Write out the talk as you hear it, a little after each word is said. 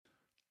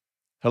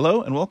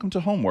Hello and welcome to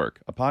Homework,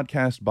 a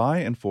podcast by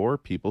and for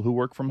people who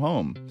work from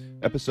home.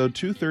 Episode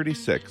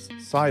 236,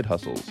 Side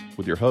Hustles,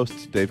 with your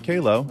hosts Dave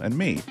Kalo and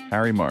me,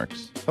 Harry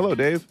Marks. Hello,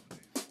 Dave.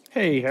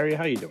 Hey, Harry,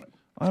 how you doing?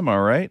 I'm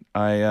all right.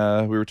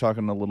 We were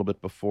talking a little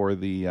bit before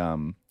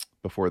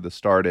this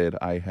started.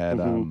 I had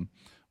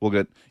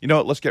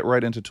let's get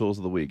right into tools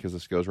of the week because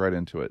this goes right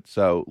into it.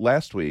 So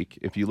last week,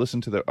 if you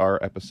listened to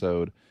our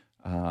episode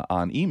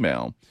on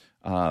email,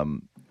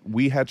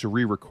 we had to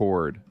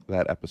re-record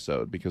that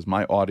episode because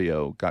my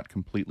audio got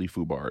completely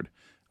foobarred.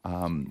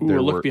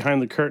 Look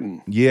behind the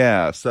curtain.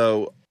 Yeah,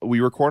 so we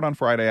record on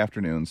Friday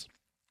afternoons,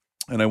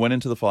 and I went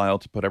into the file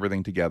to put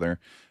everything together,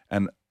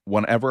 and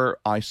whenever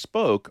I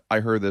spoke,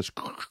 I heard this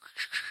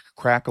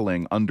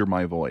crackling under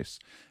my voice,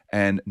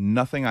 and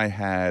nothing I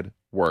had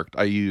worked.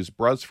 I used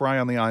Buzzfry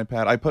on the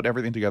iPad. I put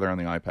everything together on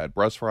the iPad.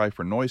 Buzzfry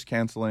for noise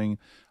canceling,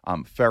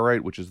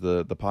 Ferrite, which is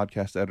the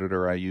podcast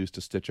editor I use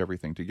to stitch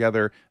everything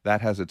together.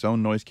 That has its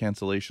own noise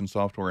cancellation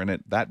software in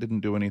it. That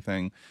didn't do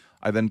anything.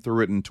 I then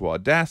threw it into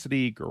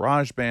Audacity,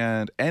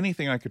 GarageBand,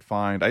 anything I could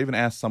find. I even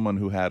asked someone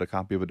who had a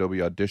copy of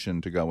Adobe Audition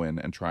to go in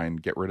and try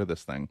and get rid of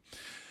this thing.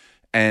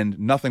 And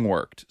nothing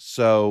worked.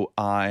 So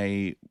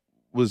I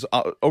was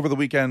over the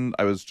weekend,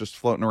 I was just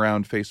floating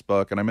around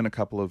Facebook, and I'm in a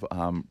couple of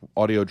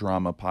audio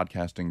drama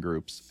podcasting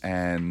groups,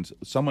 and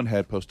someone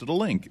had posted a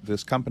link.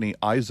 This company,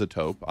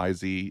 iZotope,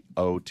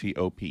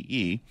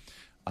 I-Z-O-T-O-P-E,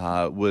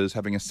 was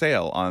having a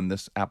sale on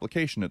this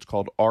application. It's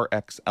called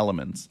RX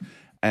Elements.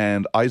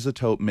 And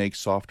iZotope makes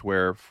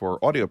software for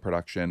audio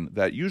production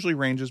that usually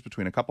ranges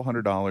between a couple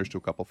 $100s to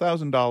a couple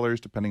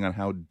 $1,000, depending on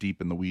how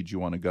deep in the weeds you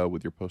want to go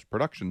with your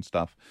post-production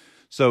stuff.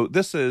 So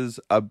this is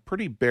a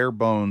pretty bare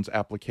bones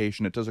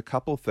application. It does a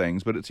couple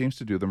things, but it seems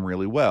to do them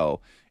really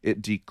well.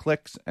 It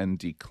declicks and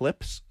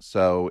declips.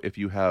 So if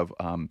you have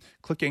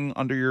clicking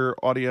under your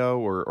audio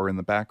or in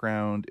the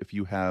background, if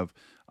you have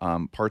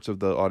parts of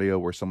the audio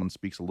where someone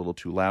speaks a little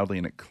too loudly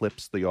and it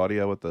clips the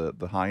audio at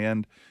the high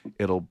end,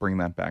 it'll bring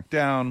that back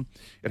down.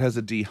 It has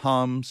a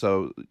dehum,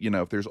 so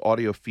if there's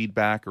audio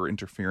feedback or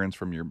interference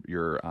from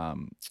your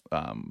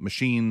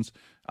machines,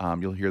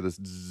 you'll hear this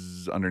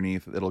zzz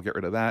underneath. It'll get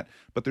rid of that.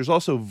 But there's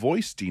also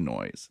voice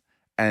denoise,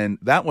 and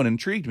that one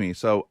intrigued me.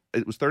 So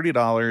it was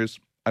 $30.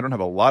 I don't have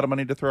a lot of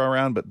money to throw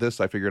around, but this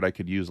I figured I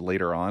could use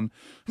later on.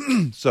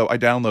 So I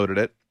downloaded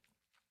it.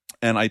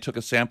 And I took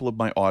a sample of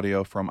my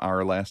audio from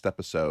our last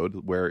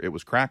episode where it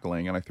was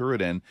crackling, and I threw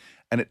it in.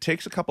 And it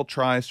takes a couple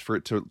tries for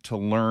it to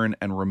learn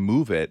and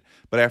remove it.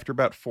 But after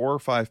about 4 or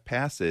 5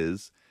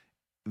 passes,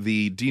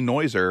 the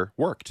denoiser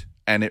worked,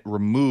 and it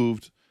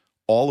removed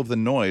all of the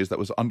noise that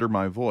was under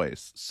my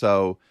voice.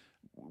 So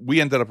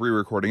we ended up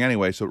re-recording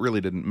anyway, so it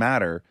really didn't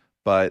matter.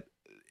 But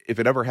if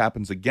it ever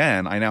happens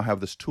again, I now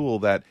have this tool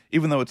that,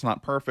 even though it's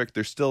not perfect,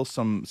 there's still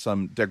some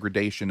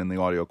degradation in the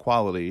audio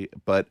quality,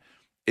 but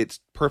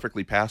it's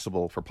perfectly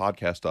passable for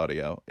podcast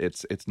audio.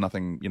 It's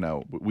nothing,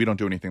 we don't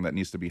do anything that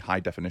needs to be high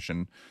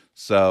definition.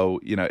 So,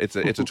 it's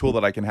a tool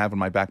that I can have in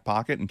my back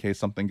pocket in case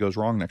something goes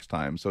wrong next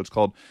time. So it's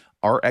called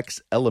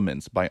RX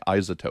Elements by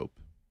iZotope.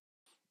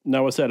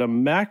 Now, is that a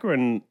Mac or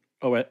an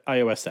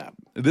iOS app?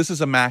 This is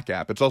a Mac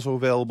app. It's also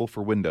available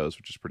for Windows,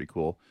 which is pretty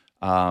cool.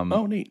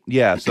 Neat.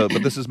 Yeah,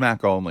 but this is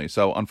Mac only.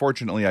 So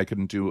unfortunately, I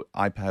couldn't do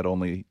iPad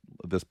only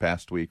this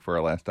past week for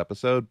our last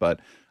episode, but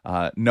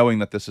knowing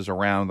that this is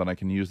around and I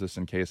can use this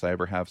in case I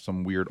ever have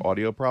some weird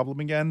audio problem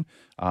again,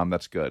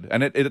 that's good.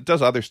 And it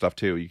does other stuff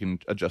too. You can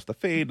adjust the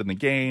fade and the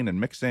gain and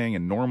mixing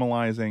and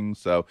normalizing.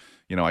 So,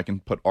 I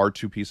can put our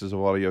 2 pieces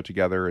of audio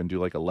together and do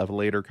like a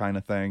levelator kind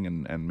of thing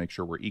and make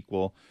sure we're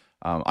equal.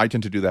 I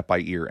tend to do that by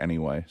ear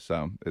anyway,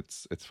 so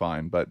it's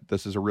fine. But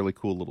this is a really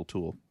cool little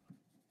tool.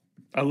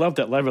 I love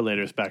that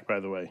levelator is back, by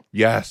the way.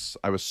 Yes,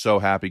 I was so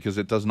happy because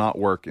it does not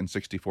work in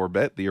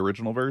 64-bit, the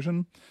original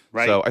version.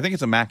 Right. So I think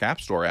it's a Mac App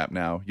Store app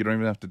now. You don't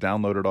even have to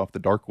download it off the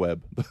dark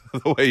web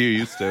the way you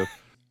used to.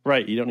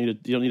 Right. You don't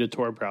need a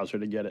Tor browser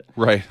to get it.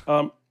 Right.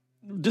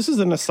 This is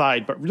an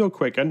aside, but real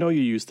quick, I know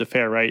you use the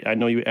Ferrite. I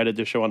know you edit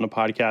the show on the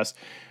podcast.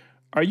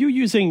 Are you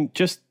using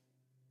just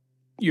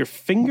your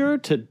finger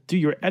to do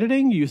your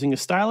editing? Are you using a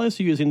stylus?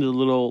 Are you using the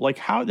little,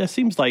 how that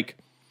seems like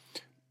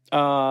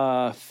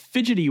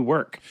fidgety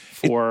work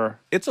for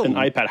an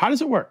iPad. How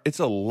does it work? It's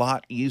a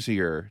lot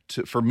easier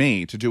for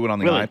me to do it on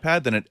the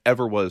iPad than it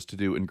ever was to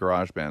do in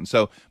GarageBand.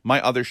 So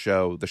my other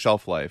show, The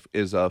Shelf Life,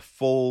 is a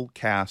full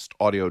cast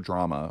audio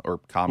drama or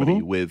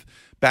comedy with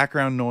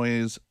background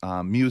noise,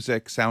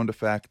 music, sound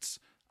effects,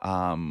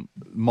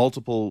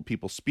 multiple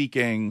people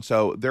speaking.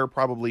 So they're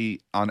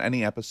probably on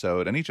any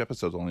episode, and each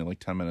episode's only like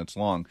 10 minutes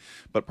long,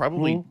 but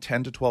probably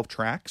 10 to 12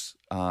 tracks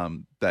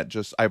that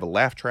just, I have a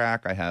laugh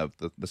track, I have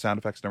the sound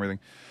effects and everything.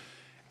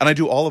 And I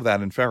do all of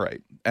that in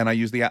Ferrite. And I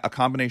use a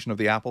combination of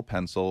the Apple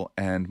Pencil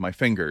and my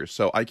fingers.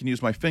 So I can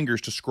use my fingers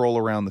to scroll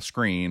around the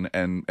screen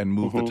and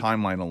move the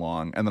timeline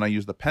along. And then I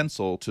use the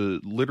pencil to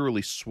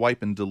literally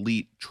swipe and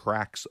delete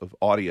tracks of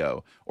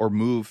audio or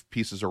move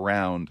pieces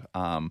around.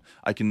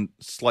 I can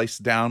slice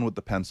down with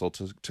the pencil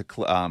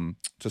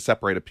to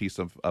separate a piece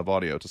of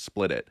audio, to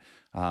split it.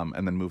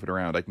 and then move it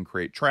around. I can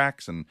create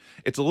tracks, and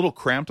it's a little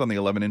cramped on the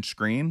 11-inch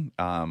screen.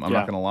 I'm not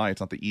going to lie,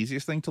 it's not the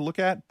easiest thing to look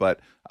at, but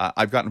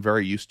I've gotten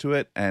very used to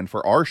it. And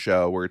for our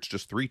show, where it's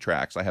just 3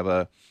 tracks, I have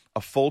a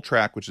full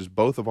track, which is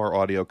both of our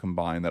audio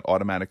combined, that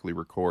automatically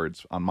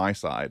records on my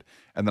side.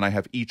 And then I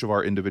have each of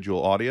our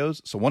individual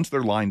audios. So once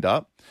they're lined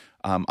up,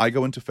 I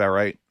go into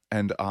Ferrite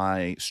and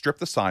I strip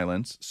the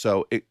silence.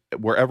 So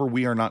wherever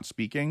we are not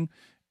speaking,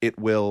 it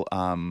will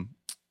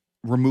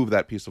remove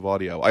that piece of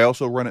audio. I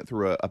also run it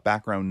through a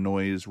background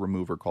noise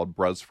remover called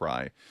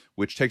Buzzfry,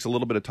 which takes a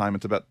little bit of time.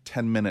 It's about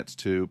 10 minutes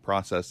to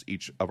process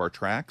each of our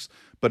tracks,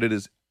 but it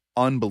is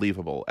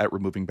unbelievable at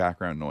removing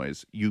background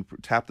noise. You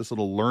tap this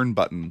little learn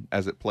button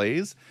as it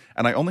plays,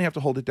 and I only have to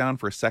hold it down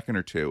for a second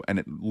or two, and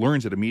it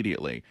learns it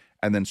immediately,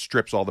 and then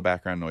strips all the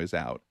background noise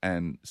out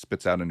and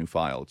spits out a new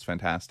file. It's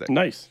fantastic.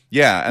 Nice.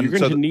 Yeah. And you're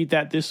going to need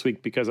that this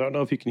week, because I don't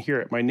know if you can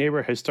hear it. My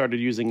neighbor has started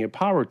using a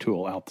power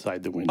tool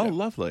outside the window. Oh,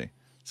 lovely.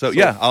 So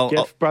yeah, I'll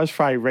get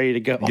Buzzfry ready to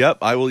go. Yep,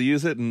 I will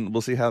use it, and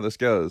we'll see how this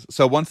goes.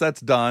 So once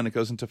that's done, it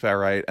goes into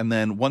Ferrite, and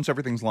then once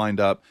everything's lined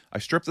up, I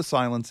strip the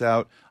silence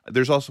out.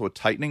 There's also a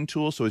tightening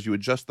tool, so as you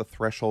adjust the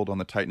threshold on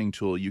the tightening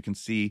tool, you can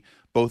see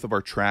both of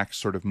our tracks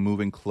sort of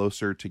moving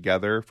closer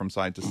together from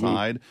side to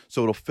side.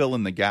 So it'll fill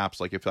in the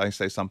gaps. Like if I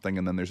say something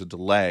and then there's a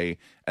delay,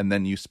 and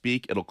then you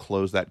speak, it'll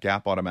close that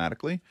gap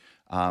automatically.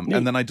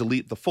 And then I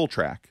delete the full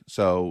track,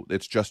 so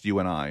it's just you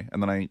and I.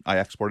 And then I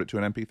export it to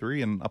an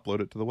MP3 and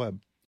upload it to the web.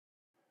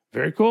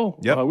 Very cool.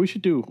 Yep. We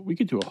could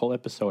do a whole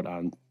episode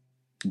on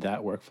that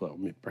workflow. I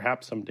mean,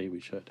 perhaps someday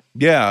we should.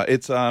 Yeah,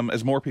 it's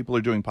as more people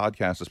are doing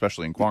podcasts,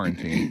 especially in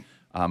quarantine,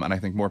 and I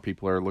think more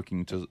people are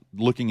looking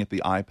at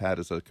the iPad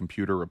as a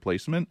computer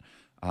replacement.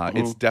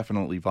 It's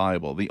definitely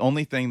viable. The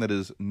only thing that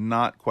is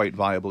not quite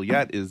viable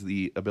yet is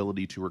the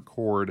ability to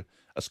record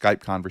a Skype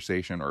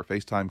conversation or a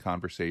FaceTime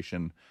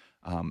conversation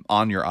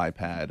on your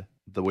iPad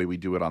the way we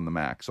do it on the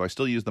Mac. So I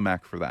still use the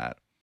Mac for that.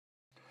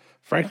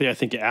 Frankly, I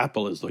think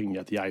Apple is looking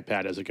at the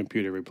iPad as a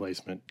computer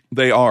replacement.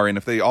 They are, and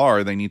if they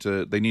are, they need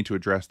to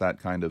address that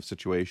kind of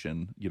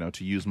situation. You know,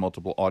 to use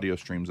multiple audio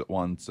streams at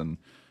once and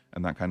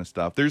that kind of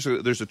stuff. There's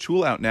a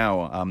tool out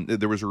now.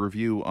 There was a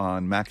review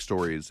on Mac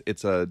Stories.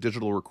 It's a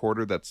digital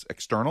recorder that's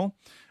external,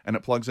 and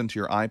it plugs into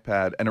your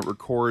iPad, and it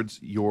records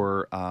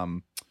your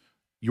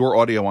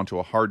audio onto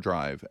a hard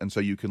drive, and so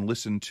you can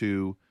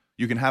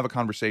have a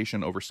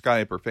conversation over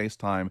Skype or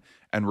FaceTime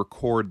and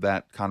record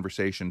that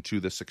conversation to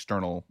this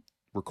external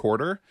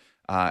recorder,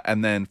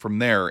 and then from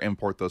there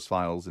import those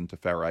files into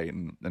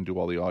Ferrite and do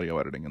all the audio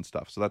editing and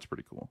stuff. So that's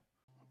pretty cool.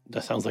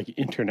 That sounds like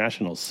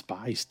international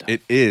spy stuff.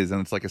 It is, and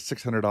it's like a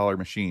 $600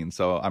 machine,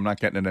 so I'm not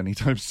getting it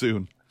anytime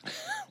soon.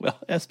 Well,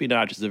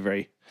 espionage is a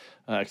very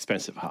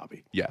expensive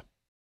hobby. Yeah.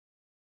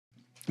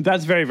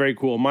 That's very, very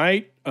cool.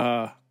 My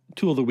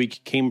tool of the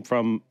week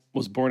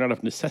was born out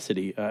of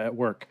necessity at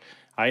work.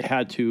 I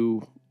had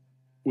to,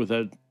 with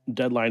a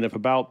deadline of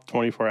about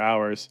 24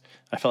 hours,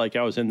 I felt like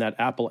I was in that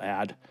Apple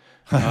ad,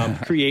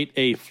 create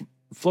a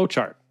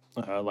flowchart,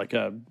 like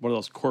one of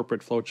those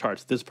corporate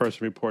flowcharts. This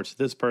person reports to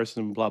this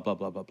person, blah, blah,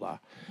 blah, blah, blah.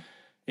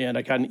 And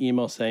I got an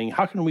email saying,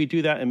 how can we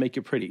do that and make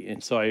it pretty?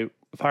 And so I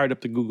fired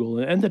up to Google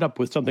and ended up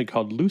with something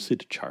called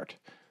Lucidchart,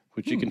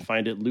 which you can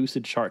find at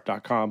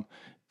lucidchart.com.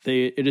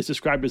 It is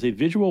described as a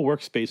visual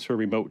workspace for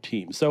remote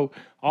teams. So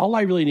all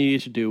I really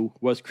needed to do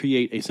was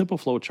create a simple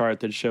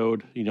flowchart that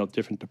showed,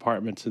 different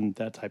departments and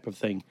that type of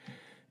thing.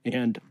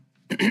 And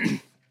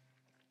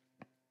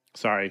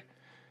sorry,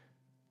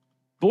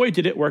 boy,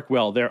 did it work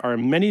well. There are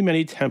many,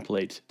 many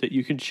templates that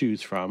you can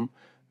choose from.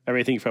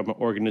 Everything from an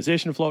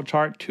organization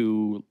flowchart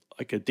to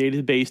like a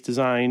database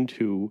design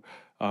to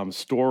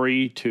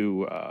story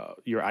to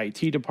your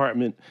IT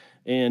department.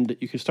 And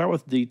you can start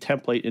with the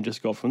template and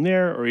just go from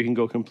there, or you can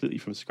go completely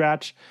from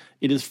scratch.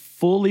 It is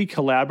fully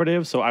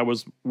collaborative. So I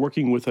was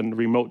working with a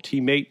remote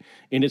teammate,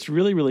 and it's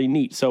really, really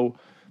neat. So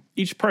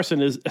each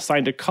person is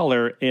assigned a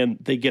color, and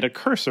they get a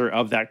cursor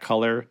of that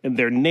color, and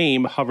their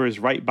name hovers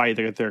right by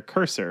their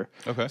cursor.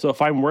 Okay. So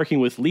if I'm working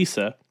with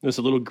Lisa, there's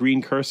a little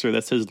green cursor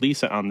that says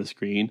Lisa on the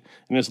screen,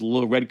 and there's a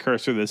little red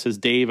cursor that says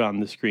Dave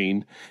on the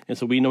screen. And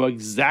so we know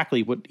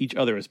exactly what each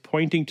other is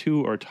pointing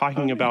to or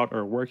talking about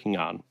or working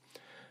on.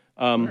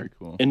 Very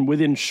cool. And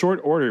within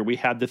short order, we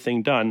had the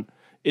thing done.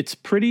 It's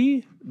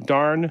pretty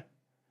darn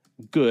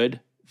good.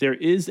 There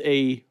is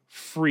a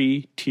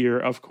free tier,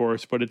 of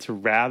course, but it's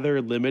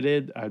rather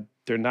limited.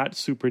 They're not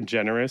super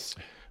generous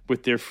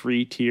with their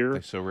free tier.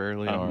 They so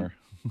rarely are.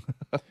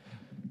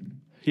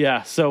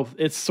 Yeah, so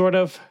it's sort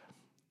of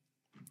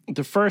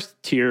the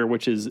first tier,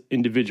 which is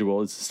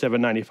individual, is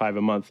 $7.95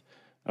 a month.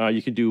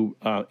 You could do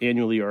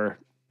annually or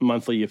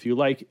monthly if you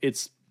like.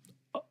 It's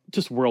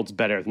just worlds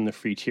better than the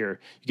free tier.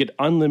 You get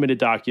unlimited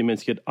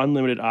documents, you get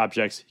unlimited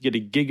objects, you get a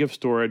gig of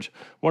storage.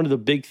 One of the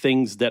big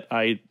things that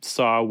I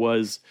saw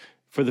was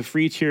for the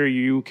free tier,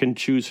 you can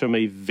choose from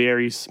a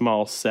very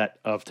small set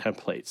of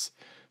templates.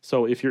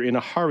 So if you're in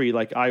a hurry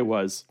like I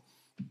was,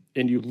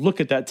 and you look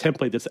at that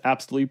template that's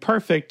absolutely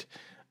perfect,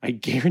 I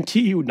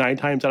guarantee you 9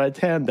 times out of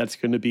 10, that's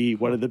going to be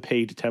one of the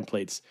paid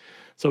templates.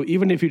 So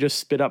even if you just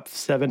spit up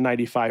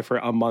 $7.95 for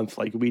a month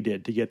like we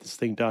did to get this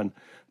thing done.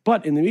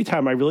 But in the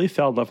meantime, I really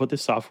fell in love with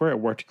this software. It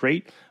worked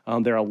great.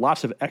 There are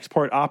lots of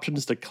export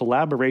options. The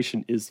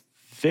collaboration is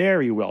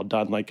very well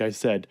done, like I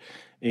said.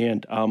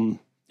 And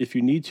if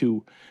you need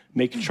to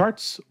make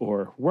charts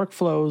or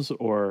workflows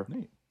or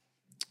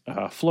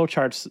flow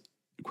charts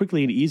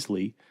quickly and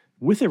easily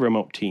with a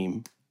remote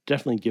team,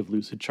 definitely give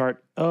Lucidchart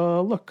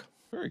a look.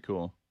 Very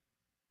cool.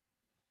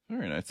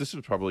 Very nice. This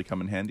would probably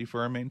come in handy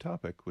for our main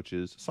topic, which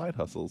is side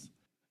hustles.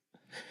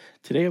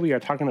 Today we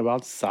are talking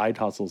about side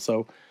hustles.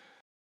 So,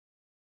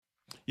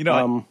 you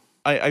know,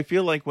 I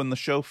feel like when the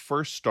show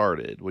first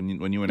started, when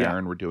you and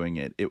Aaron were doing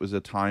it, it was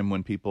a time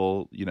when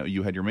people, you know,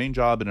 you had your main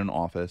job in an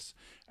office,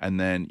 and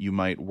then you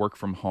might work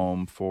from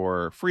home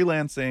for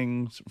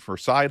freelancing, for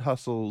side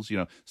hustles, you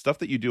know, stuff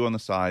that you do on the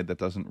side that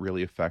doesn't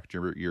really affect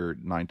your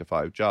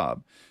 9-to-5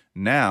 job.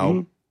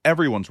 Now,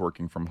 everyone's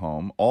working from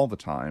home all the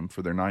time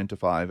for their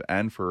 9-to-5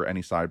 and for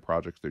any side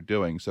projects they're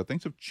doing. So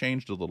things have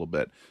changed a little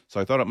bit.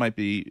 So I thought it might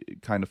be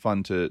kind of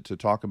fun to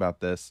talk about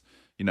this,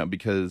 you know,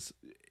 because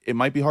it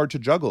might be hard to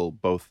juggle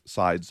both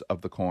sides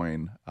of the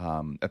coin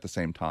at the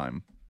same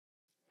time.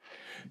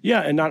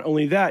 Yeah, and not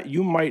only that,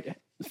 you might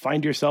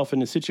find yourself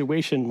in a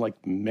situation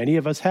like many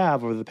of us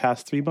have over the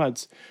past 3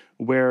 months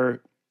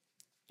where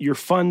your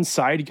fun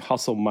side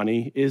hustle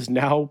money is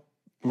now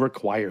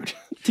required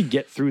to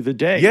get through the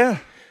day. Yeah.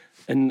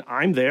 And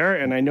I'm there,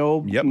 and I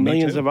know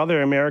millions of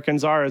other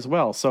Americans are as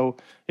well. So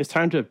it's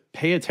time to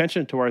pay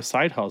attention to our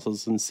side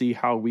hustles and see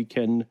how we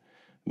can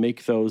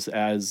make those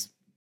as,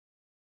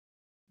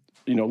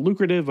 you know,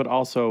 lucrative, but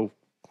also,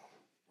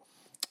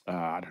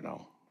 I don't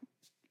know,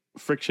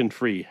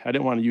 friction-free. I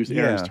didn't want to use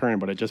Aaron's term,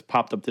 but it just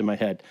popped up in my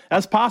head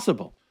as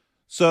possible.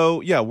 So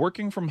yeah,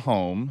 working from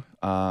home,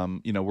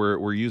 you know,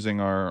 we're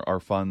using our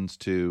funds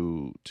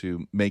to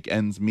make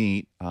ends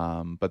meet,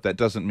 but that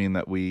doesn't mean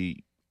that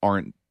we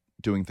aren't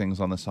doing things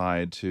on the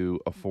side to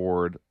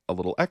afford a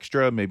little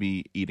extra,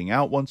 maybe eating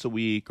out once a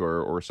week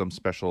or some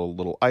special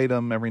little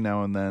item every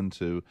now and then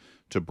to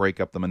break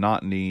up the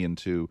monotony and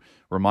to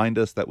remind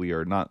us that we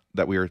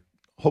are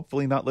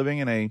hopefully not living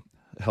in a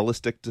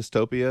holistic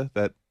dystopia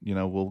that, you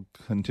know, will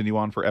continue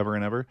on forever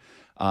and ever.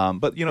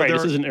 But you know,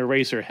 this is an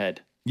Eraserhead.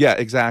 Yeah,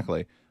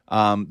 exactly.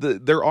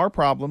 There are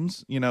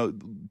problems, you know,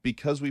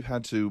 because we've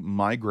had to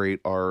migrate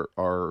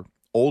our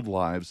old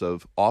lives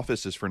of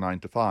office is for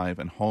 9-to-5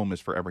 and home is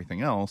for everything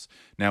else.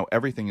 Now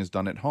everything is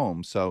done at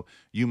home. So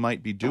you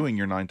might be doing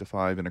your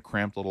 9-to-5 in a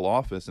cramped little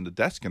office and a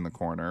desk in the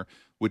corner,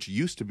 which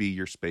used to be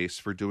your space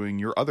for doing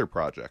your other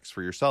projects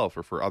for yourself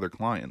or for other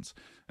clients.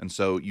 And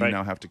so you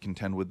now have to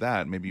contend with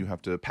that. Maybe you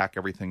have to pack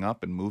everything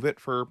up and move it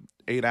for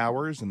 8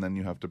 hours, and then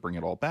you have to bring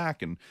it all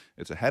back, and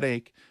it's a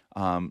headache.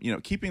 You know,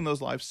 keeping those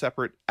lives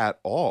separate at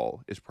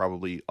all is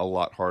probably a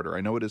lot harder.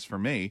 I know it is for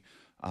me.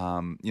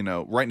 You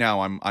know, right now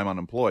I'm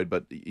unemployed,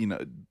 but you know,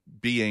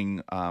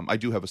 I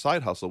do have a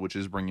side hustle, which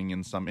is bringing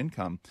in some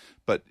income,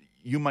 but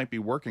you might be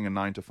working a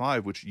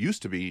 9-to-5, which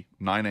used to be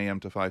 9 a.m.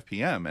 to 5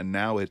 p.m. And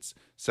now it's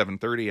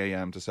 7:30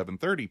 a.m. to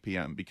 7:30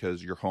 p.m.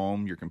 because you're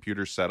home, your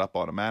computer's set up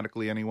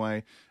automatically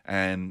anyway,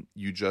 and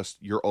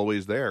you're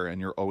always there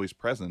and you're always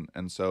present.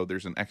 And so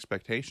there's an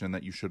expectation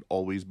that you should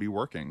always be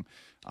working,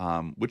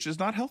 which is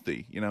not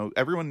healthy. You know,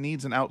 everyone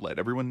needs an outlet.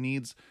 Everyone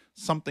needs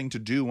something to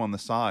do on the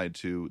side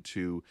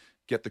to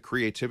get the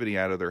creativity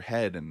out of their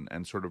head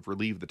and sort of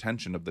relieve the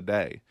tension of the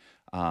day.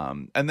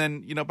 And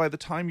then, you know, by the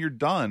time you're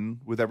done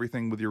with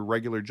everything with your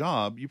regular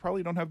job, you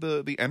probably don't have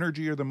the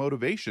energy or the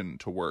motivation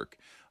to work.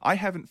 I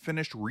haven't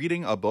finished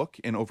reading a book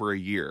in over a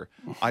year.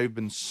 I've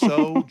been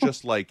so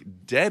just like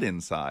dead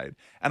inside,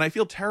 and I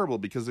feel terrible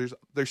because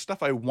there's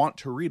stuff I want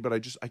to read, but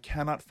I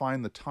cannot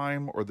find the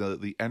time or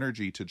the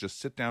energy to just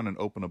sit down and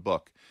open a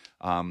book,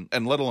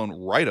 and let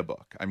alone write a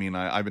book. I mean,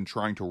 I've been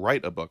trying to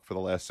write a book for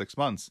the last 6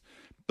 months,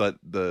 but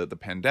the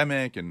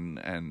pandemic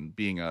and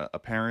being a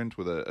parent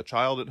with a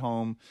child at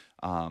home,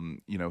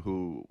 you know,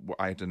 who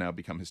I had to now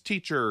become his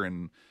teacher,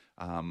 and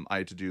I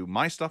had to do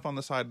my stuff on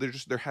the side.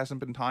 There hasn't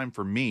been time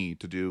for me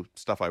to do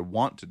stuff I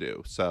want to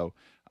do. So,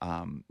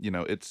 you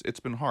know, it's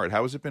been hard.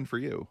 How has it been for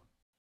you?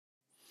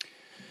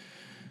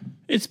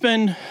 It's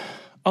been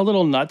a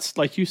little nuts.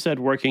 Like you said,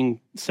 working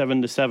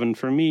 7 to 7.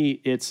 For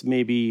me, it's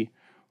maybe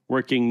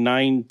working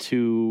 9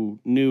 to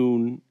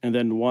noon and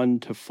then 1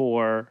 to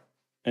 4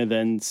 and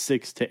then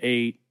 6 to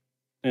 8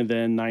 and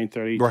then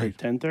 9:30 to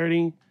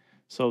 10:30.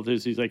 So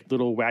there's these like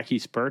little wacky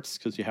spurts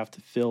because you have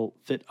to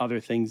fit other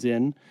things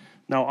in.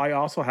 Now, I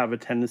also have a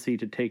tendency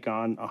to take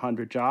on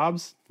 100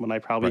 jobs when I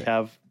probably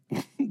have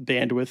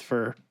bandwidth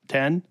for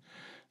 10.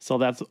 So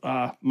that's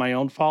my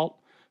own fault.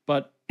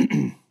 But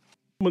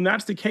when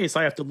that's the case,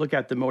 I have to look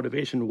at the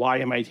motivation. Why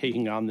am I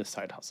taking on this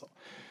side hustle?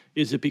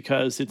 Is it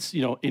because it's,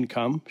 you know,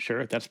 income?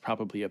 Sure, that's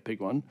probably a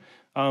big one.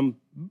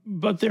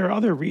 But there are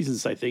other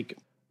reasons, I think.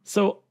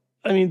 So,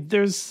 I mean,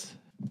 there's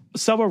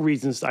several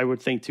reasons I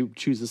would think to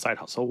choose a side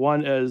hustle.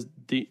 One is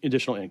the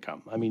additional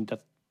income. I mean,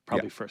 that's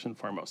probably first and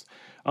foremost.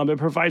 It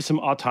provides some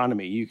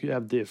autonomy. You could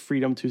have the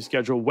freedom to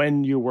schedule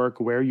when you work,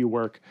 where you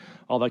work,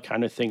 all that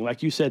kind of thing.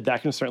 Like you said,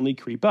 that can certainly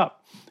creep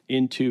up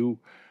into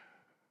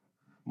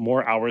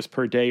more hours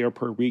per day or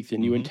per week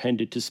than you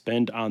intended to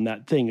spend on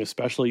that thing,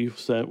 especially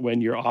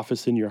when your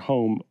office and your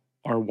home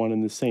are one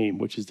and the same,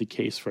 which is the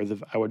case for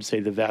I would say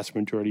the vast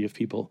majority of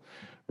people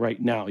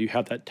right now. You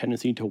have that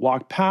tendency to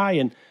walk by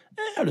and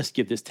I'll just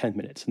give this 10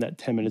 minutes, and that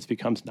 10 minutes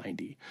becomes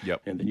 90.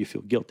 Yep. And then you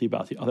feel guilty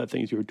about the other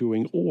things you're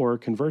doing, or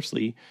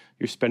conversely,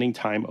 you're spending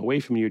time away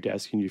from your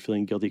desk and you're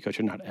feeling guilty because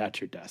you're not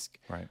at your desk.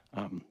 Right.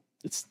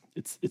 It's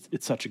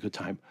such a good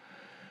time.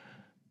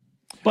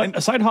 But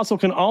a side hustle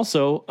can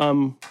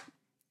also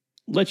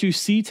let you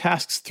see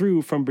tasks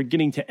through from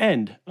beginning to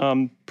end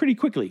pretty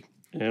quickly,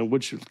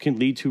 which can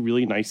lead to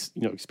really nice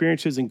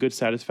experiences and good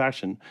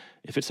satisfaction.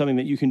 If it's something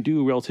that you can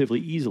do relatively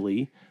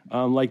easily,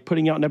 like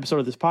putting out an episode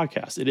of this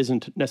podcast, it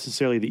isn't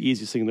necessarily the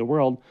easiest thing in the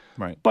world,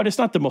 right? But it's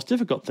not the most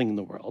difficult thing in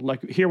the world.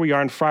 Like here we are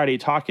on Friday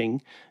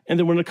talking, and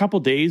then in a couple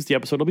days, the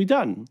episode will be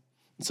done.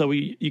 So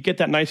you get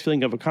that nice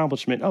feeling of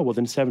accomplishment. Oh,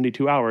 within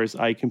 72 hours,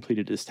 I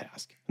completed this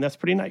task. And that's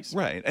pretty nice.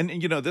 Right. And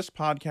this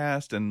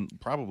podcast and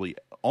probably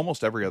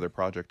almost every other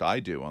project I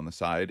do on the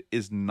side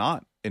is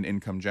not an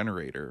income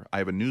generator. I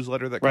have a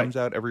newsletter that comes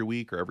out every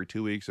week or every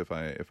 2 weeks if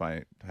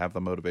I have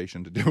the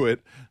motivation to do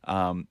it.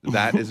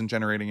 That isn't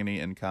generating any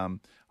income.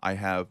 I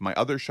have my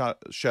other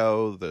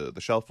show, the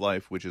Shelf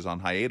Life, which is on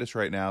hiatus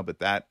right now, but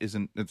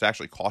it's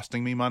actually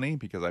costing me money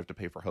because I have to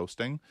pay for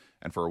hosting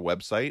and for a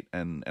website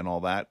and all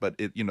that. But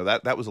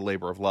that was a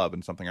labor of love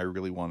and something I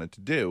really wanted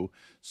to do.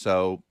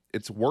 So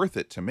it's worth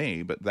it to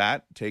me, but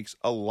that takes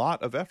a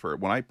lot of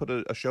effort. When I put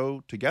a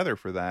show together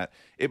for that,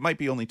 it might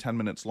be only 10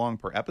 minutes long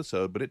per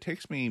episode, but it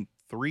takes me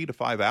 3 to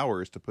 5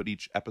 hours to put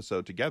each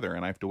episode together,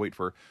 and I have to wait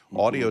for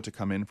audio to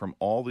come in from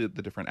all the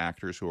different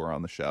actors who are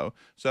on the show.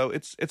 So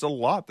it's a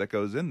lot that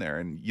goes in there,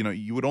 and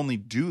you would only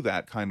do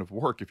that kind of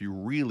work if you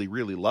really,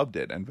 really loved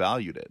it and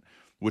valued it,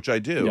 which I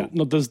do. Yeah.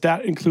 Now, does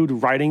that include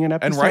writing an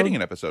episode? And writing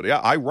an episode, yeah,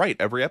 I write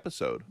every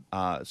episode.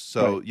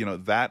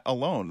 That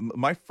alone,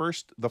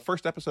 the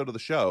first episode of the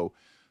show,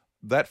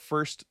 that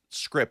first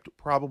script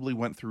probably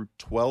went through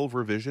 12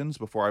 revisions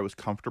before I was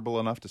comfortable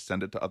enough to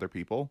send it to other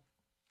people.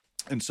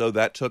 And so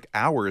that took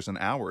hours and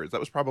hours. That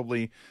was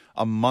probably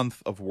a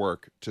month of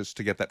work just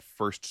to get that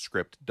first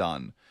script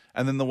done.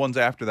 And then the ones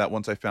after that,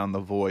 once I found the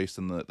voice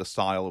and the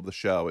style of the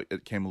show,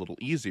 it came a little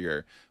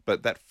easier.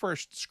 But that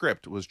first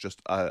script was just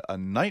a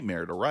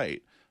nightmare to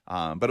write.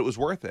 But it was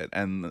worth it.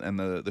 And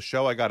the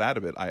show I got out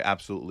of it, I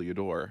absolutely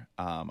adore.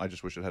 I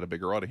just wish it had a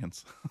bigger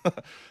audience.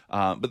 But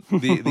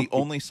the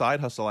only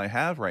side hustle I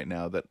have right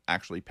now that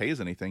actually pays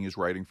anything is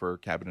writing for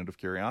Cabinet of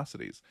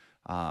Curiosities,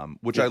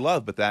 which I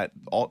love. But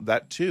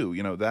that too,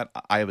 that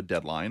I have a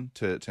deadline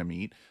to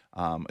meet.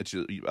 It's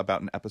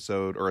about an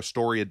episode or a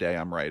story a day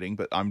I'm writing,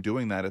 but I'm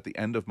doing that at the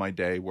end of my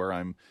day where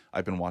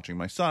I've been watching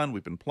my son,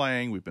 we've been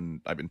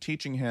playing, I've been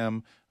teaching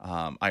him.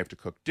 I have to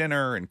cook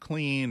dinner and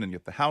clean and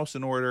get the house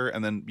in order.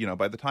 And then,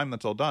 by the time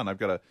that's all done, I've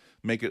got to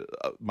make it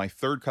my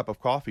third cup of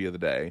coffee of the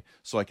day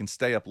so I can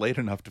stay up late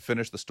enough to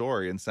finish the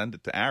story and send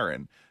it to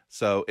Aaron.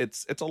 So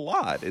it's a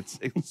lot.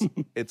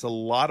 It's a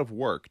lot of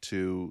work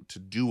to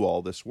do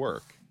all this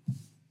work.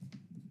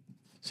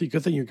 See,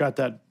 good thing you got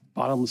that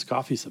bottomless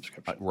coffee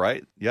subscription.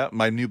 Right. Yeah.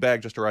 My new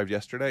bag just arrived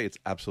yesterday. It's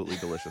absolutely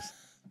delicious.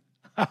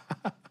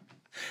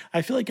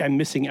 I feel like I'm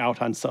missing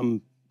out on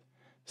some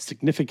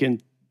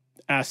significant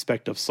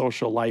aspect of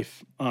social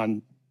life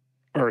on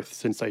Earth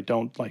since I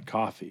don't like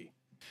coffee.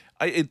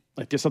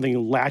 Like there's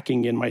something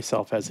lacking in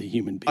myself as a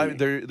human being.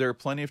 There are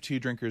plenty of tea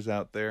drinkers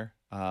out there.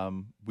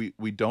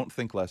 We don't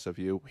think less of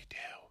you. We do.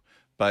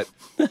 But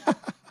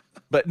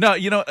But no,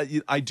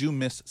 I do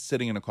miss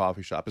sitting in a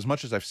coffee shop. As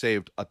much as I've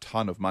saved a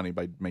ton of money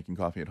by making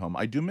coffee at home,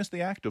 I do miss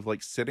the act of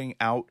sitting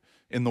out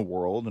in the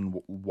world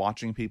and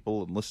watching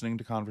people and listening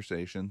to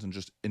conversations and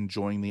just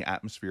enjoying the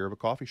atmosphere of a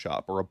coffee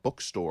shop or a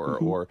bookstore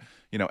or,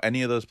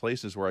 any of those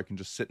places where I can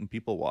just sit and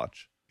people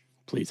watch.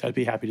 Please, I'd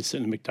be happy to sit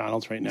in a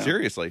McDonald's right now.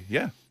 Seriously,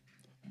 yeah.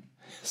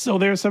 So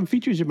there are some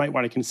features you might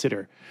want to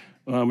consider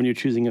when you're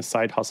choosing a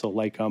side hustle,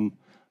 like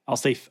I'll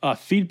say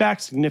feedback,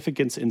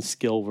 significance, and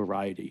skill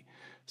variety.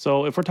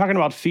 So if we're talking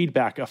about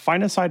feedback,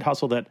 find a side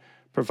hustle that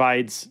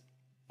provides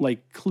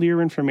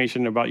clear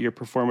information about your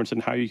performance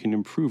and how you can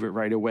improve it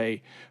right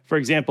away. For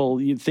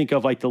example, you'd think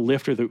of the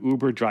Lyft or the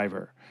Uber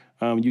driver.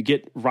 You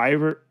get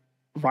rider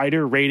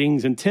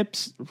ratings and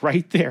tips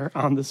right there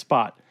on the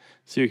spot,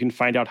 so you can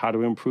find out how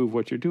to improve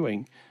what you're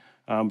doing.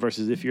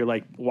 Versus if you're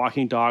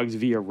walking dogs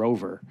via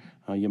Rover,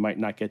 you might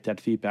not get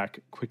that feedback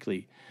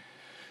quickly.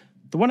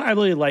 The one I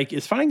really like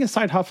is finding a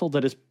side hustle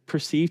that is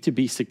perceived to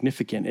be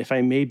significant, if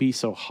I may be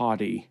so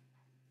haughty.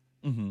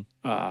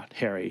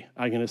 Harry,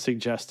 I'm going to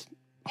suggest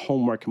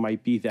homework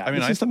might be that. I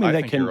mean, I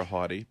think you're a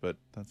haughty, but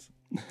that's...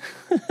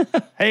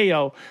 Hey,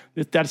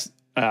 that's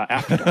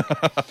after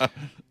dark.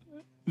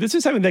 This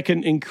is something that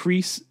can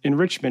increase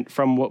enrichment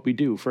from what we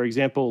do. For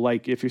example,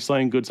 if you're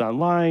selling goods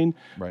online,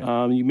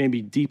 right. You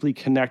maybe deeply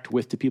connect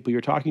with the people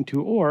you're talking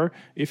to, or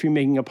if you're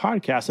making a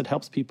podcast that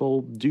helps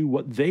people do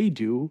what they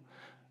do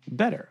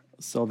better.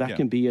 So that Yeah.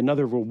 can be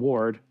another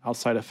reward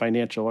outside of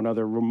financial,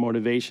 another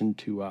motivation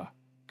to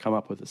come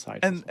up with a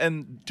side hustle.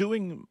 And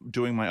doing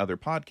my other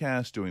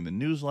podcast, doing the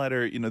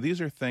newsletter,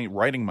 these are things,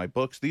 writing my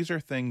books, these are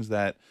things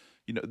that,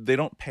 they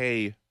don't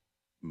pay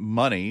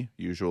money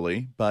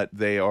usually, but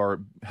they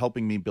are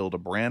helping me build a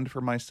brand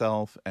for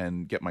myself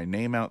and get my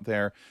name out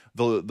there.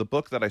 The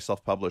book that I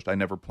self-published, I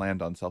never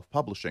planned on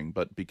self-publishing,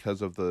 but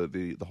because of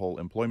the whole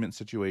employment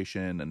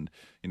situation and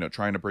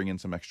trying to bring in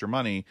some extra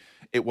money,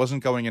 it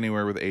wasn't going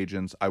anywhere with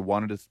agents. I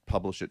wanted to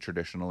publish it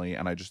traditionally,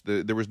 and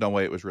there was no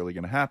way it was really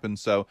going to happen,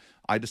 so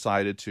I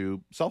decided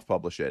to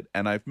self-publish it.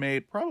 And I've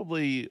made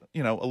probably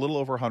a little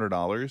over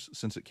 $100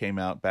 since it came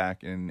out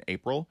back in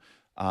April,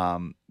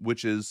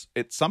 which is,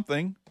 it's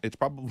something. It's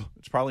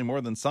probably more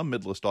than some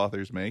mid-list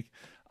authors make.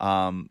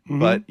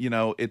 But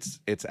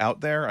it's out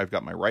there. I've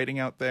got my writing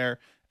out there,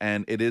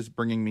 and it is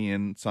bringing me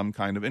in some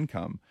kind of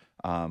income.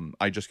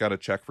 I just got a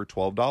check for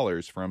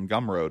 $12 from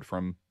Gumroad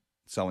from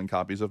selling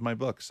copies of my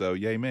book. So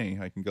yay me.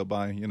 I can go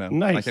buy,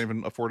 Nice. I can't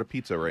even afford a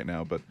pizza right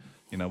now, but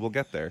we'll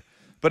get there.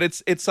 But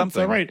it's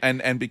something. all right.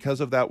 And because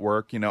of that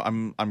work,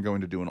 I'm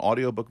going to do an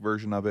audiobook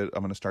version of it.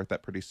 I'm going to start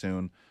that pretty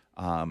soon.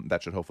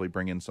 That should hopefully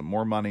bring in some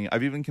more money.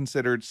 I've even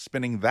considered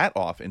spinning that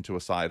off into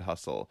a side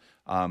hustle.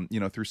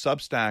 Through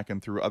Substack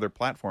and through other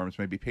platforms,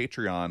 maybe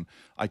Patreon,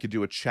 I could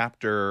do a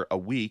chapter a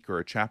week or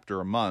a chapter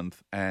a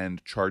month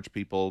and charge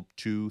people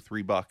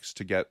 $2-3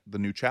 to get the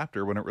new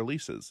chapter when it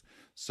releases.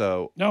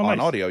 So on nice.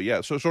 audio,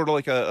 yeah. So sort of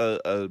like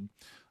a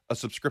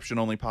subscription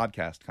only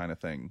podcast kind of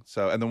thing.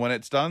 So, and then when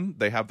it's done,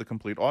 they have the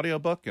complete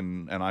audiobook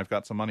and I've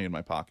got some money in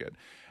my pocket.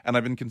 And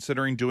I've been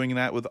considering doing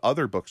that with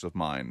other books of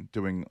mine,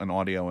 doing an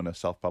audio and a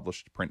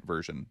self-published print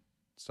version.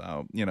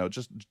 So,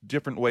 just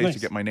different ways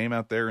to get my name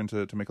out there and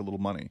to make a little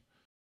money.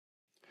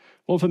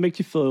 Well, if it makes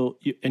you feel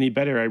any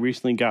better, I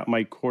recently got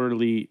my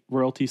quarterly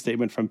royalty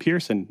statement from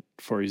Pearson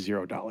for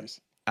 $0.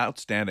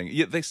 Outstanding.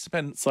 Yeah, they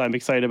spend. So I'm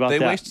excited about that. They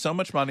that. waste so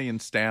much money in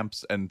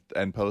stamps and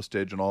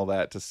postage and all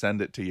that to send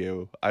it to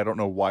you. I don't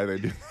know why they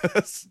do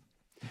this.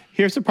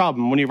 Here's the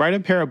problem. When you write a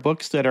pair of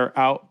books that are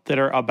out, that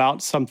are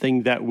about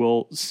something that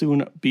will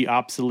soon be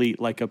obsolete,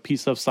 like a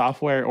piece of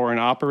software or an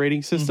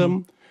operating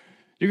system,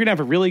 you're going to have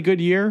a really good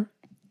year.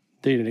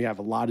 Then you're going to have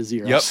a lot of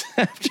zeros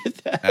after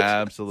that.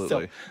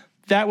 Absolutely. So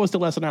that was the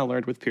lesson I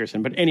learned with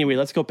Pearson. But anyway,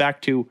 let's go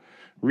back to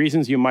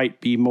reasons you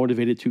might be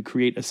motivated to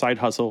create a side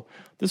hustle.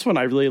 This one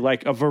I really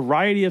like. A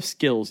variety of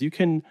skills. You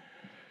can...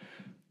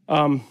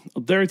 I'm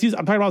talking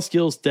about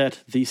skills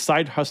that the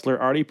side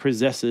hustler already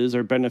possesses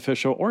or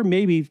beneficial, or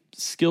maybe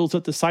skills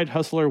that the side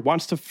hustler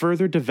wants to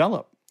further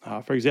develop.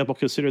 For example,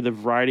 consider the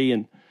variety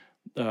and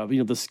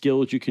the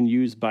skills you can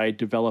use by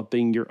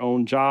developing your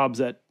own jobs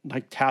at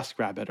like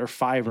TaskRabbit or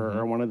Fiverr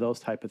or one of those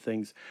type of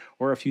things.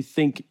 Or if you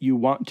think you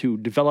want to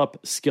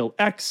develop skill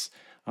X,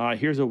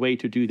 here's a way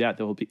to do that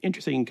will be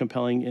interesting and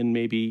compelling and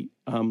maybe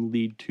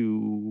lead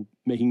to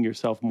making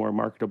yourself more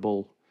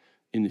marketable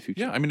in the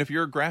future. Yeah, I mean, if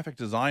you're a graphic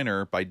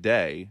designer by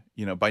day,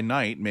 by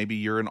night, maybe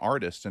you're an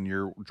artist and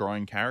you're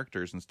drawing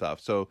characters and stuff.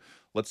 So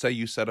let's say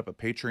you set up a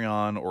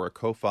Patreon or a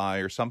Ko-Fi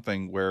or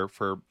something where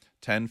for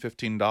 $10,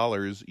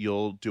 $15,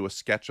 you'll do a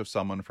sketch of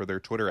someone for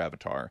their Twitter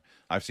avatar.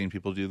 I've seen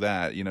people do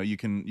that. You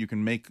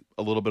can make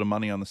a little bit of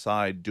money on the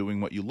side doing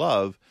what you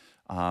love.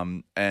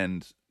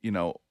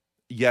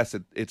 Yes,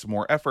 it's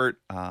more effort.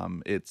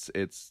 It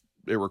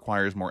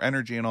requires more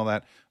energy and all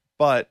that,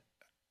 but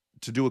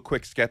to do a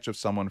quick sketch of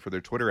someone for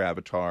their Twitter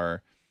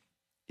avatar,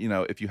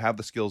 if you have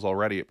the skills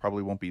already, it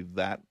probably won't be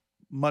that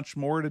much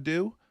more to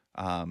do.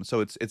 So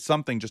it's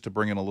something just to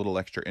bring in a little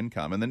extra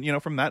income. And then,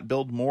 from that,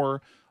 build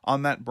more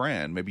on that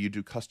brand. Maybe you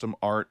do custom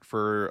art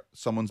for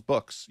someone's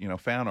books,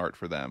 fan art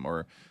for them,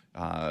 or,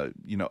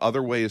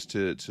 other ways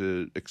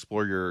to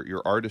explore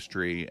your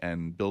artistry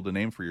and build a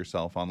name for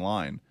yourself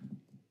online.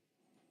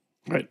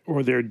 Right,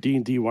 or their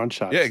D&D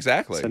one-shots. Yeah,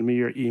 exactly. Send me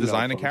your email.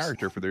 Design folks. a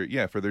character for their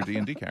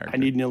D&D character. I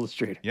need an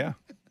illustrator. Yeah.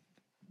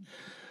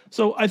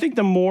 So I think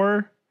the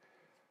more,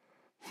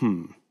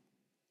 the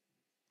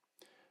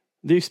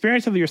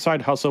experience of your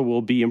side hustle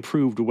will be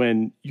improved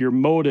when your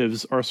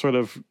motives are sort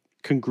of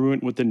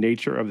congruent with the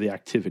nature of the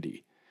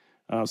activity.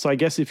 So I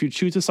guess if you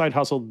choose a side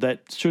hustle,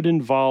 that should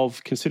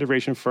involve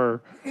consideration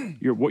for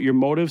what your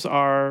motives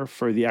are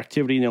for the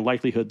activity and the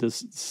likelihood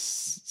this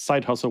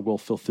side hustle will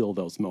fulfill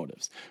those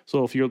motives.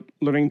 So if you're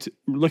looking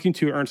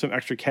to earn some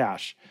extra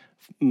cash,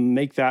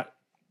 make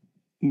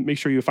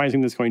sure you find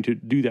something that's going to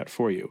do that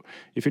for you.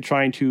 If you're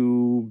trying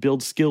to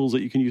build skills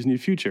that you can use in the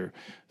future,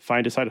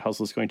 find a side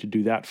hustle that's going to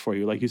do that for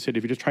you. Like you said,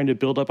 if you're just trying to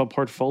build up a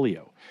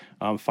portfolio,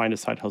 find a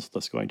side hustle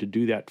that's going to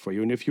do that for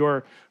you. And if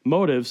your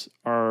motives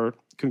are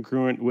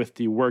congruent with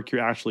the work you're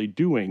actually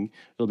doing,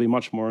 it'll be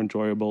much more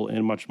enjoyable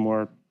and much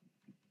more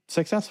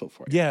successful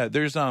for you. Yeah,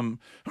 there's an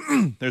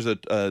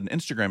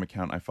Instagram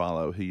account I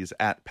follow. He's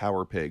at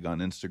PowerPig on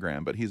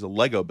Instagram, but he's a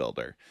Lego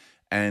builder.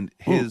 And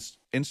his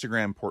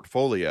Instagram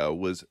portfolio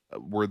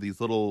were these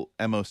little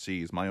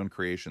MOCs, my own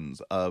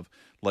creations, of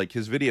like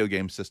his video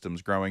game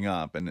systems growing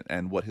up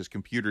and what his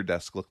computer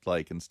desk looked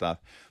like and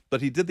stuff.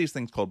 But he did these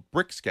things called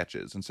brick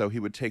sketches. And so he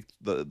would take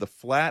the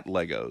flat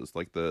Legos,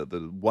 like the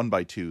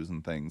 1x2s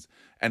and things,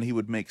 and he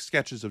would make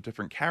sketches of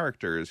different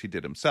characters. He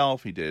did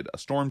himself, he did a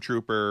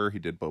stormtrooper, he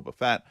did Boba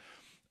Fett,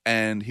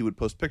 and he would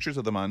post pictures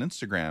of them on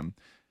Instagram.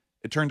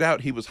 It turned out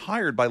he was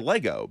hired by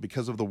Lego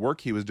because of the work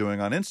he was doing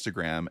on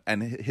Instagram,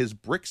 and his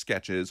brick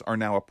sketches are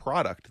now a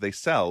product they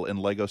sell in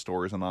Lego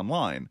stores and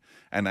online.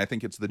 And I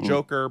think it's the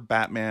Joker,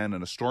 Batman,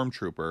 and a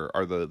Stormtrooper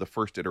are the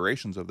first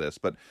iterations of this.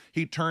 But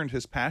he turned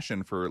his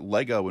passion for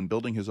Lego and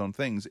building his own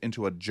things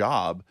into a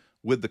job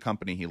with the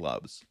company he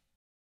loves.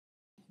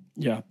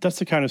 Yeah, that's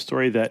the kind of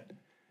story that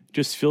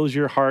just fills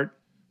your heart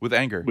with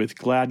anger, with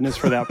gladness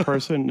for that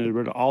person.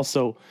 It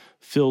also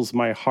fills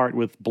my heart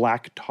with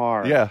black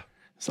tar. Yeah.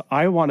 So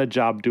I want a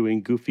job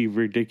doing goofy,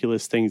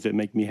 ridiculous things that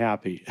make me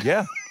happy.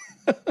 Yeah,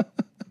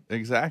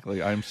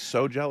 exactly. I'm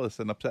so jealous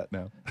and upset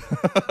now.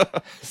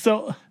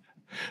 So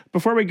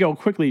before we go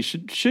quickly,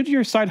 should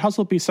your side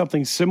hustle be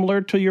something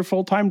similar to your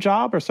full-time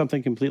job or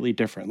something completely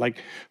different?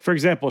 Like, for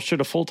example,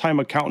 should a full-time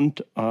accountant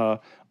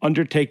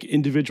undertake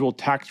individual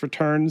tax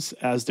returns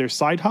as their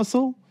side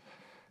hustle?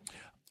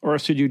 Or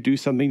should you do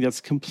something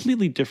that's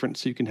completely different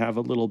so you can have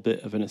a little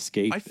bit of an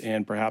escape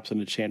and perhaps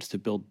a chance to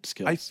build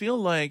skills? I feel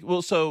like,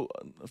 well, so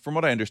from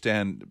what I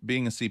understand,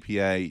 being a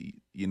CPA,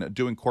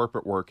 doing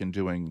corporate work and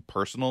doing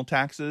personal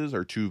taxes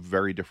are two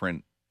very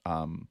different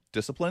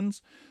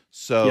disciplines.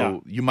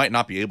 So you might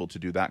not be able to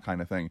do that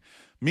kind of thing.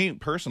 Me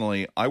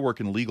personally, I work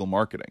in legal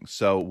marketing.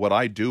 So what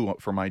I do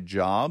for my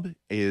job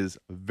is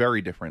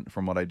very different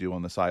from what I do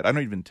on the side. I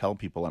don't even tell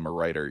people I'm a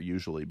writer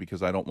usually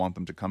because I don't want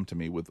them to come to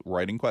me with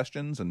writing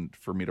questions and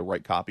for me to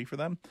write copy for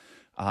them.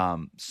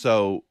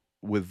 So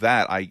with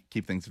that, I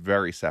keep things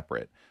very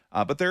separate.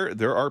 But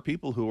there are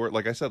people who are,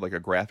 like I said, like a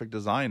graphic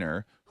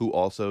designer who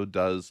also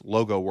does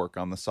logo work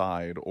on the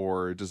side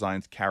or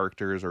designs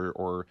characters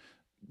or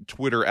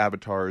Twitter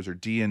avatars or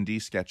D&D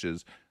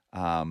sketches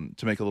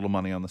to make a little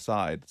money on the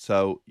side.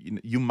 So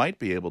you might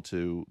be able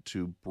to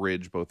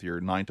bridge both your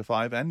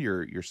 9-to-5 and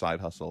your side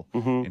hustle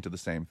into the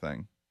same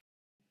thing.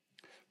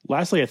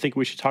 Lastly, I think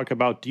we should talk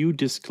about, do you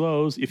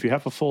disclose, if you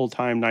have a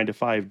full-time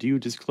 9-to-5, do you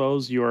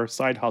disclose your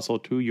side hustle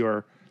to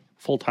your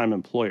full-time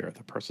employer,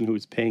 the person who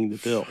is paying the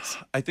bills?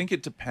 I think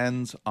it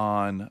depends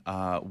on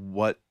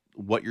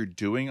what you're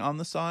doing on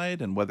the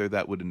side and whether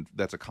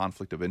that's a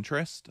conflict of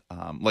interest.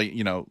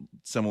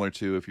 Similar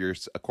to if you're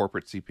a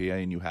corporate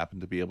CPA and you happen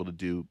to be able to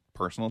do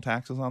personal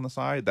taxes on the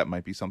side, that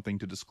might be something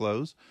to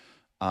disclose.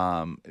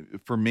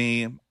 For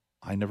me,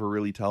 I never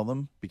really tell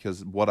them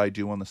because what I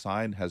do on the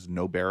side has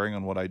no bearing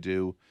on what I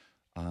do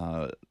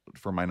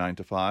for my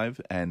 9-to-5.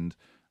 And,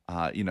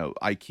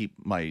 I keep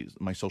my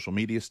social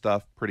media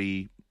stuff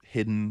pretty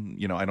hidden.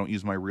 I don't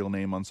use my real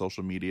name on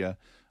social media.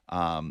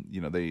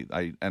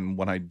 And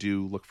when I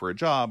do look for a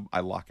job,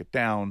 I lock it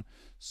down.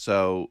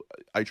 So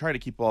I try to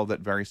keep all of that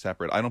very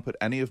separate. I don't put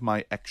any of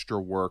my extra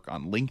work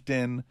on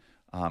LinkedIn,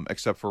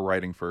 except for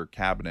writing for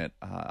Cabinet.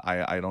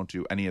 I don't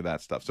do any of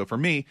that stuff. So for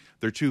me,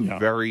 they're two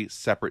very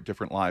separate,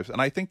 different lives.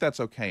 And I think that's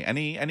okay.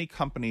 Any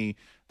company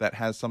that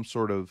has some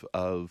sort of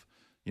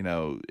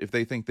if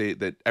they think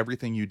that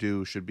everything you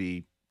do should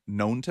be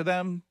known to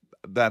them,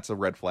 that's a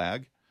red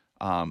flag.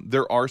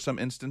 There are some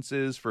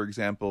instances, for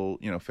example,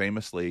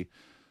 famously,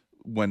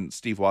 when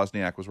Steve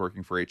Wozniak was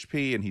working for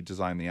HP and he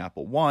designed the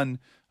Apple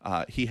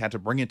I, he had to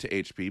bring it to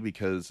HP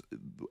because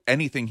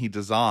anything he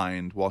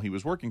designed while he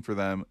was working for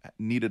them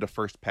needed a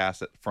first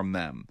pass from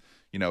them.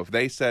 If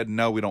they said,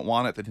 no, we don't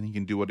want it, then he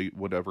can do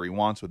whatever he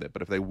wants with it.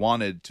 But if they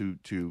wanted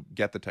to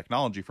get the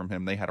technology from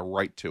him, they had a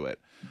right to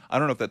it. I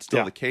don't know if that's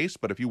still the case,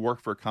 but if you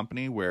work for a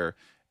company where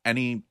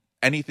anything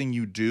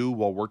you do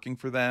while working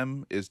for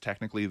them is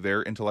technically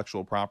their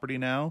intellectual property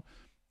now,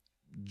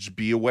 just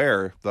be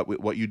aware that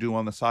what you do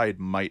on the side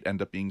might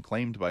end up being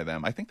claimed by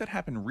them. I think that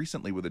happened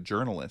recently with a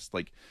journalist.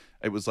 Like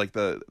it was like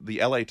the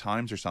LA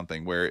Times or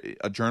something, where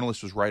a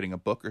journalist was writing a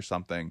book or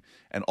something,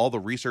 and all the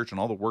research and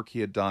all the work he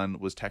had done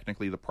was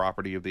technically the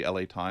property of the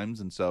LA Times.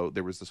 And so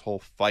there was this whole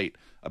fight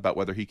about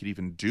whether he could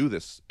even do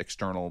this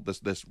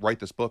write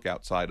this book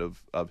outside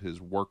of his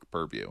work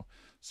purview.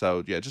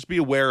 So yeah, just be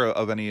aware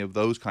of any of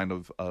those kind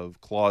of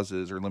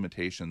clauses or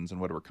limitations in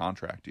whatever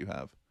contract you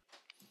have.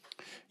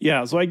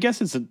 Yeah, so I guess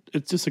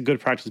it's just a good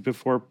practice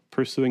before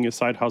pursuing a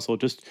side hustle.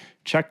 Just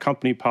check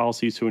company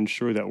policies to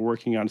ensure that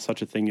working on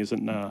such a thing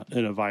isn't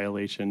in a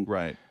violation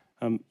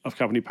of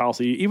company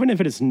policy. Even if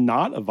it is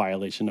not a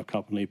violation of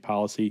company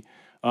policy,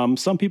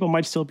 some people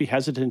might still be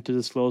hesitant to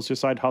disclose their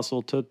side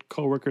hustle to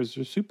coworkers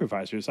or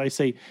supervisors. I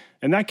say,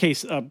 in that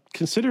case,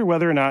 consider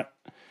whether or not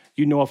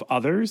you know of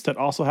others that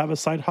also have a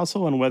side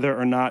hustle and whether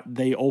or not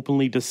they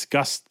openly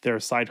discuss their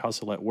side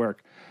hustle at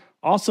work.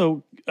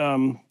 Also,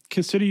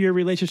 consider your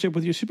relationship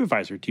with your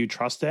supervisor. Do you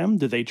trust them?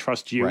 Do they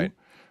trust you? Right.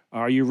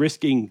 Are you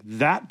risking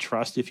that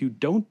trust if you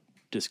don't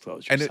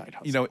disclose your side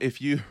hustle?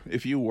 If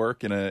you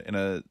work in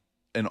a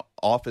an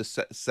office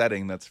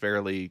setting that's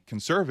fairly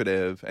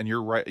conservative, and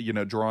you're right,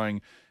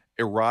 drawing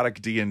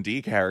erotic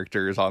D&D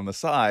characters on the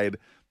side,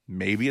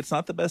 maybe it's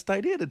not the best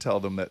idea to tell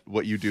them that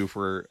what you do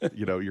for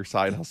your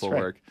side hustle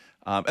work.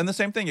 And the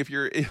same thing if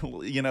you're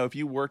if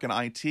you work in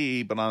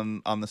IT but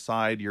on the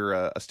side you're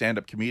a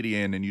stand-up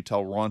comedian and you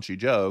tell raunchy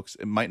jokes,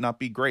 it might not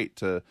be great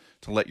to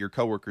let your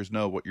coworkers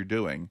know what you're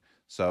doing.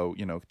 So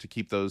to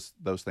keep those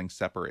things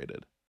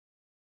separated.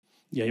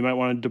 Yeah, you might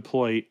want to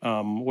deploy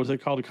what's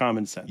it called,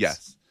 common sense.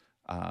 Yes.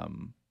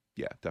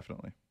 Yeah,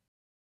 definitely.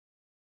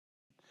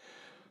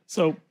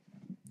 So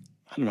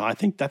I don't know. I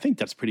think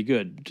that's pretty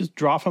good. Just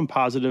draw from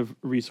positive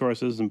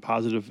resources and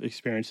positive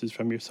experiences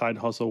from your side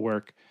hustle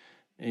work,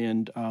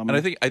 and I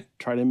think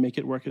try to make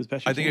it work as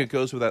best you can. I think it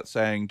goes without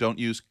saying, don't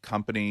use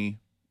company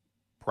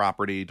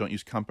property, don't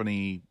use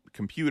company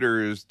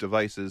computers,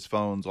 devices,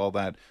 phones, all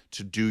that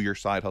to do your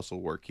side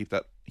hustle work. Keep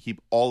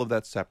all of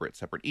that separate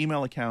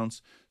email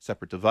accounts,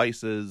 separate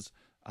devices.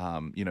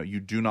 You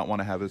do not want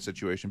to have a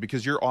situation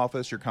because your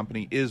office, your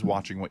company is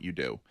watching what you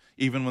do,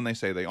 even when they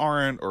say they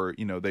aren't, or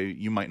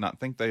you might not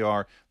think they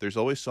are. There's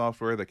always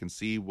software that can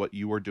see what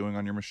you are doing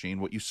on your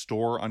machine, what you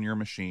store on your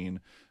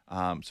machine.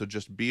 So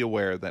just be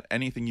aware that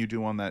anything you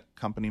do on that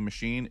company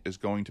machine is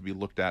going to be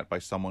looked at by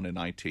someone in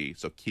IT.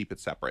 So keep it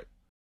separate.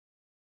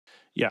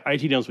 Yeah,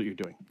 IT knows what you're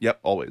doing.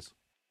 Yep, always.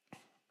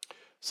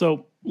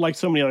 So, like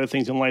so many other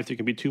things in life, there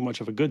can be too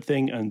much of a good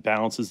thing, and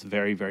balance is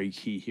very, very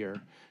key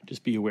here.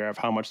 Just be aware of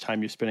how much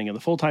time you're spending in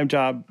the full-time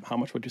job, how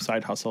much with your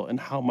side hustle, and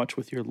how much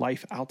with your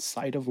life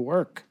outside of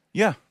work.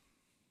 Yeah.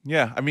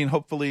 Yeah. I mean,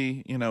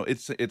 hopefully,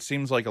 it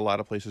seems like a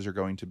lot of places are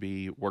going to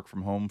be work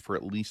from home for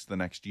at least the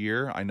next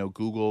year. I know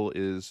Google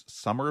is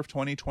summer of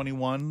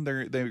 2021.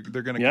 They're going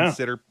to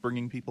consider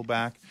bringing people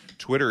back.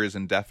 Twitter is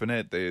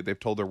indefinite. They've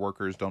told their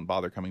workers don't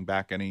bother coming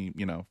back for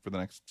the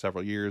next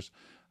several years.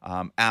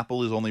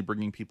 Apple is only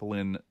bringing people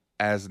in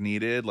as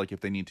needed, like if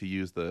they need to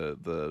use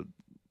the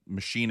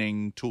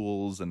machining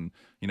tools and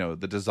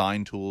the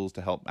design tools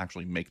to help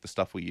actually make the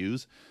stuff we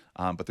use,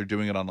 but they're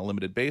doing it on a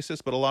limited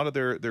basis. But a lot of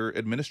their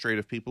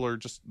administrative people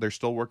they're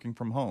still working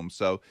from home,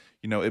 so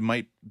it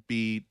might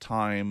be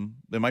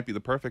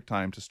the perfect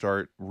time to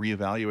start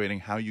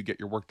reevaluating how you get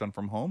your work done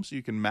from home so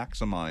you can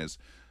maximize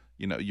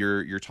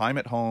your time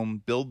at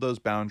home, build those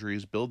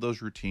boundaries, build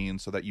those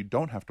routines so that you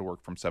don't have to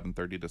work from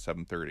 7:30 to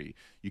 7:30.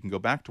 You can go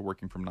back to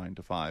working from 9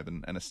 to 5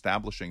 and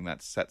establishing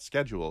that set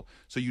schedule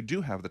so you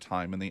do have the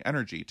time and the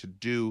energy to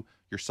do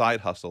your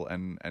side hustle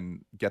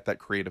and get that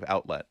creative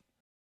outlet.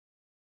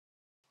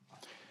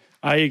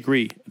 I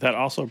agree. That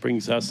also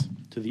brings us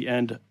to the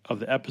end of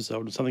the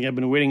episode. Something I've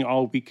been waiting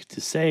all week to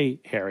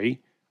say,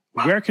 Harry.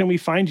 Where can we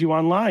find you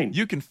online?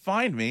 You can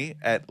find me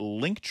at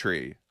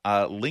Linktree.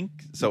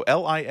 linktr.ee/HC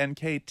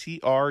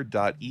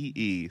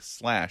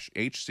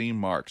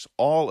Marks.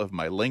 All of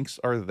my links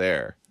are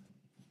there.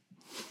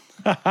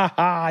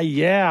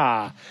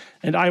 Yeah.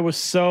 And I was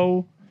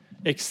so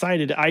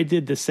excited. I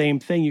did the same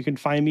thing. You can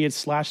find me at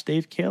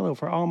 /Dave Kalo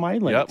for all my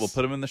links. Yeah, we'll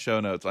put them in the show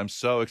notes. I'm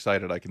so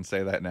excited I can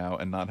say that now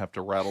and not have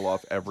to rattle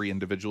off every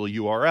individual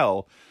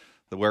URL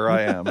where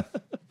I am.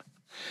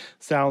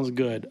 Sounds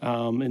good.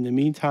 In the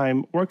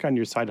meantime, work on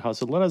your side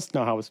hustle. Let us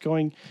know how it's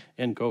going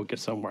and go get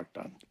some work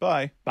done.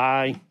 Bye.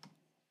 Bye.